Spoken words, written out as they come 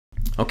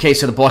Okay,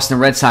 so the Boston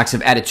Red Sox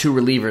have added 2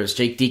 relievers,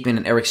 Jake Diekman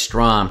and Eric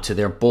Strom, to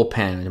their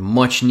bullpen.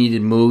 Much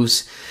needed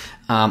moves.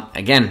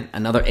 Again,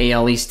 another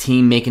AL East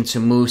team making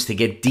some moves to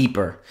get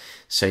deeper.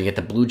 So you get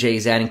the Blue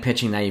Jays adding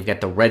pitching. Now you've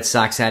got the Red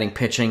Sox adding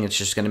pitching. It's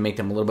just going to make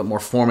them a little bit more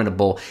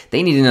formidable.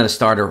 They need another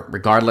starter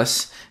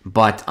regardless.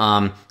 But,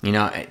 you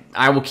know,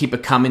 I will keep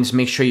it coming. Just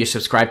make sure you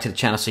subscribe to the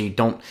channel so you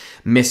don't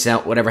miss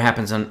out whatever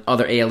happens on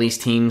other AL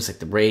East teams like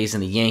the Rays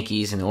and the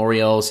Yankees and the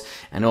Orioles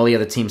and all the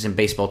other teams in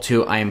baseball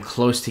too. I am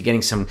close to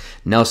getting some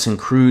Nelson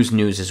Cruz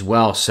news as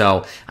well.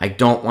 So I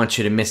don't want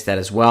you to miss that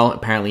as well.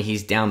 Apparently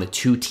he's down to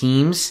 2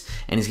 teams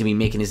and he's going to be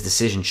making his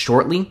decision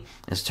shortly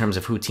in terms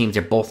of who teams.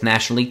 They're both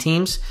National League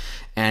teams.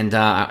 And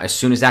as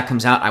soon as that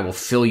comes out, I will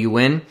fill you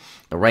in.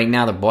 But right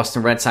now, the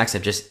Boston Red Sox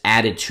have just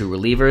added 2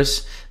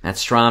 relievers.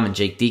 That's Strom and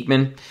Jake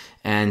Diekman.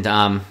 And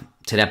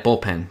to that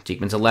bullpen.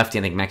 Diekman's a lefty.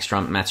 I think Matt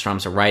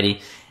Strom's a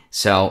righty.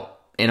 So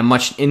in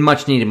much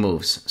needed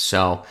moves.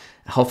 So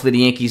hopefully the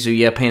Yankees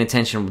are paying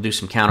attention and will do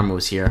some counter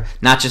moves here.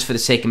 Not just for the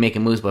sake of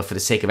making moves, but for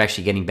the sake of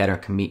actually getting better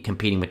and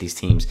competing with these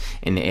teams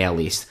in the AL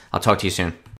East. I'll talk to you soon.